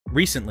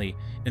Recently,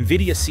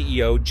 NVIDIA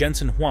CEO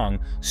Jensen Huang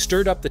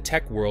stirred up the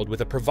tech world with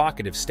a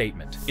provocative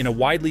statement. In a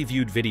widely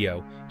viewed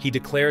video, he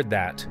declared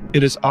that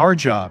it is our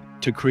job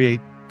to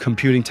create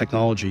computing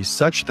technology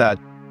such that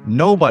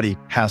nobody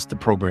has to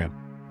program,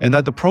 and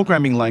that the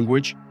programming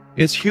language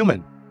is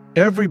human.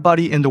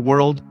 Everybody in the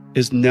world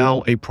is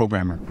now a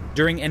programmer.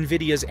 During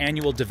NVIDIA's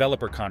annual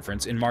developer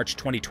conference in March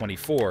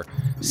 2024,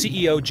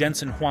 CEO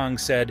Jensen Huang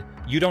said,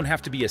 "You don't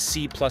have to be a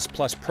C++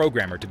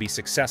 programmer to be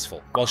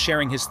successful," while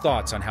sharing his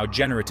thoughts on how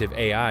generative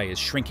AI is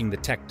shrinking the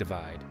tech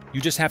divide. "You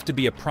just have to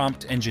be a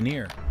prompt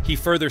engineer." He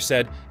further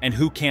said, "And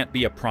who can't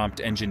be a prompt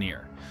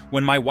engineer?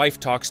 When my wife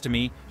talks to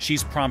me,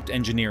 she's prompt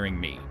engineering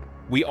me.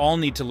 We all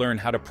need to learn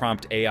how to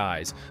prompt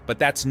AIs, but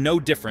that's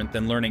no different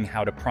than learning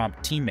how to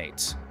prompt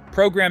teammates.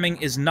 Programming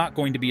is not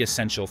going to be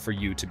essential for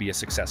you to be a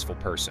successful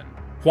person."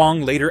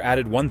 Huang later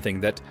added one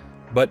thing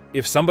but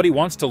if somebody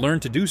wants to learn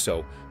to do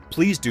so,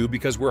 please do,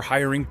 because we're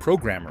hiring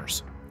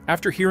programmers.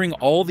 After hearing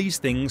all these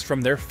things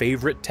from their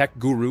favorite tech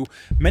guru,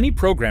 many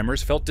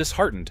programmers felt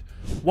disheartened,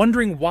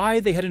 wondering why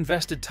they had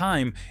invested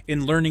time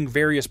in learning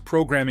various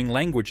programming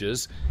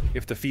languages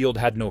if the field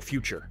had no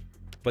future.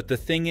 But the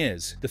thing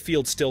is, the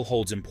field still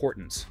holds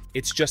importance.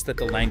 It's just that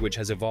the language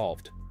has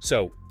evolved.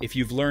 So, if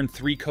you've learned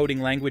 3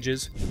 coding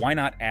languages, why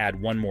not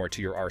add one more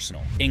to your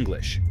arsenal?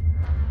 English.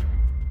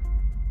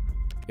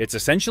 It's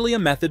essentially a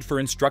method for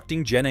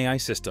instructing Gen AI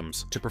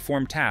systems to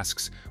perform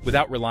tasks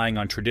without relying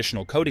on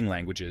traditional coding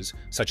languages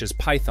such as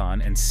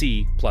Python and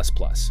C++.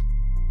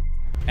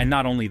 And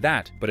not only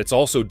that, but it's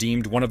also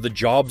deemed one of the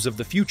jobs of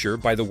the future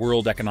by the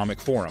World Economic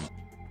Forum.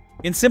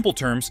 In simple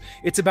terms,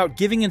 it's about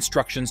giving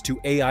instructions to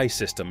AI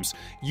systems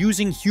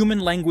using human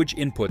language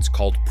inputs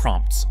called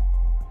prompts.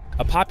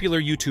 A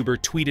popular YouTuber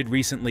tweeted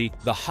recently,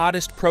 "The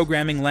hottest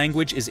programming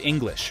language is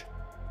English."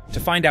 To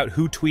find out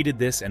who tweeted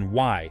this and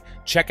why,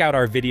 check out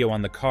our video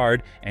on the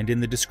card and in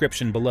the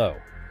description below.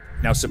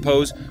 Now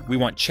suppose we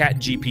want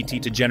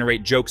ChatGPT to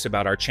generate jokes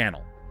about our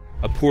channel.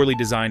 A poorly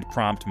designed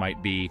prompt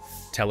might be,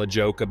 "Tell a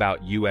joke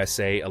about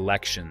USA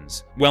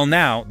elections." Well,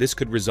 now, this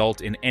could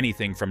result in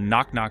anything from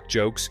knock-knock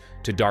jokes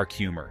to dark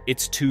humor.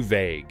 It's too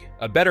vague.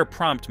 A better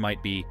prompt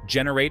might be,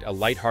 "Generate a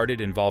lighthearted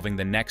involving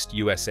the next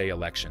USA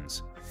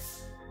elections."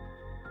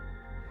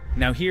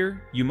 Now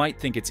here, you might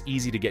think it's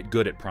easy to get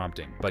good at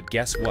prompting, but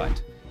guess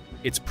what?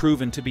 It's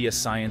proven to be a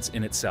science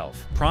in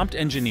itself. Prompt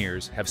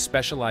engineers have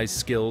specialized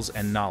skills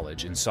and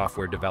knowledge in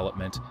software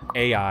development,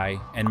 AI,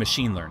 and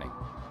machine learning.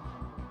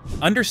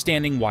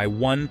 Understanding why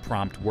one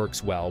prompt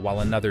works well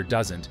while another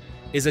doesn't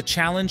is a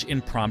challenge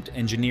in prompt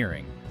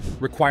engineering,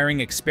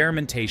 requiring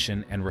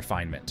experimentation and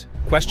refinement.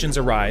 Questions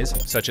arise,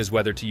 such as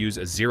whether to use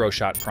a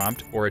zero-shot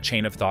prompt or a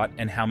chain of thought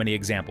and how many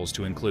examples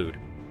to include.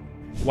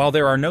 While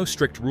there are no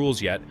strict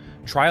rules yet,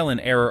 trial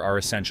and error are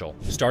essential.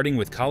 Starting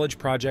with college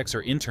projects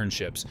or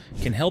internships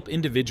can help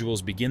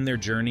individuals begin their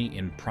journey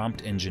in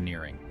prompt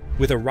engineering.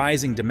 With a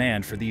rising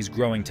demand for these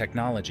growing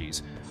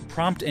technologies,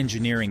 prompt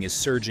engineering is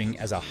surging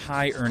as a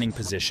high-earning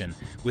position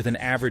with an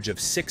average of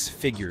 6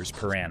 figures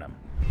per annum.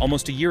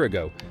 Almost a year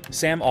ago,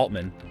 Sam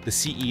Altman, the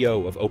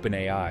CEO of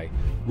OpenAI,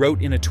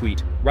 wrote in a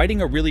tweet,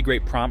 "Writing a really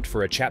great prompt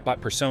for a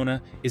chatbot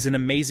persona is an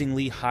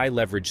amazingly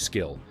high-leverage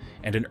skill,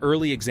 and an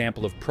early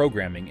example of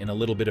programming in a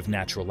little bit of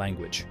natural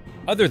language."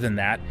 Other than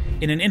that,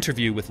 in an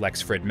interview with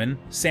Lex Fridman,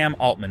 Sam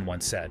Altman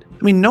once said,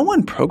 I mean, no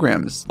one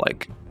programs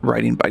like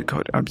writing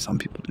bytecode. Some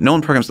people do. No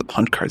one programs the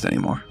punch cards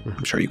anymore.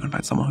 I'm sure you can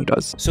find someone who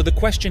does. So the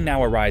question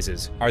now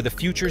arises, are the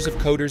futures of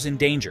coders in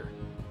danger?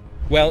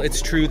 Well,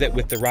 it's true that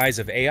with the rise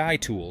of AI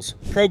tools,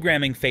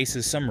 programming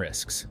faces some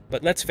risks.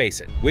 But let's face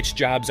it, which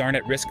jobs aren't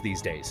at risk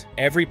these days?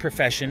 Every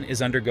profession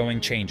is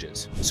undergoing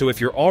changes. So if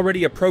you're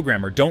already a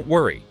programmer, don't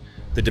worry.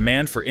 The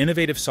demand for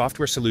innovative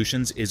software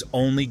solutions is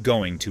only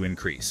going to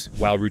increase.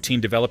 While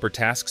routine developer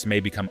tasks may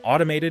become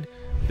automated,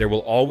 there will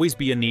always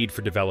be a need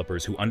for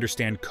developers who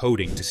understand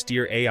coding to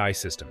steer AI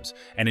systems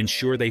and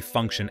ensure they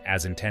function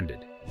as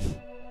intended.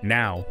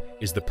 Now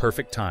is the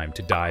perfect time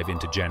to dive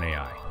into Gen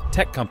AI.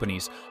 Tech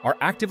companies are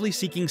actively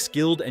seeking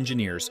skilled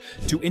engineers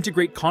to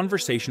integrate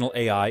conversational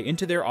AI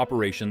into their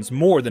operations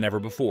more than ever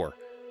before.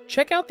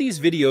 Check out these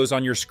videos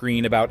on your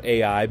screen about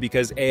AI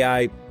because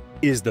AI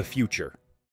is the future.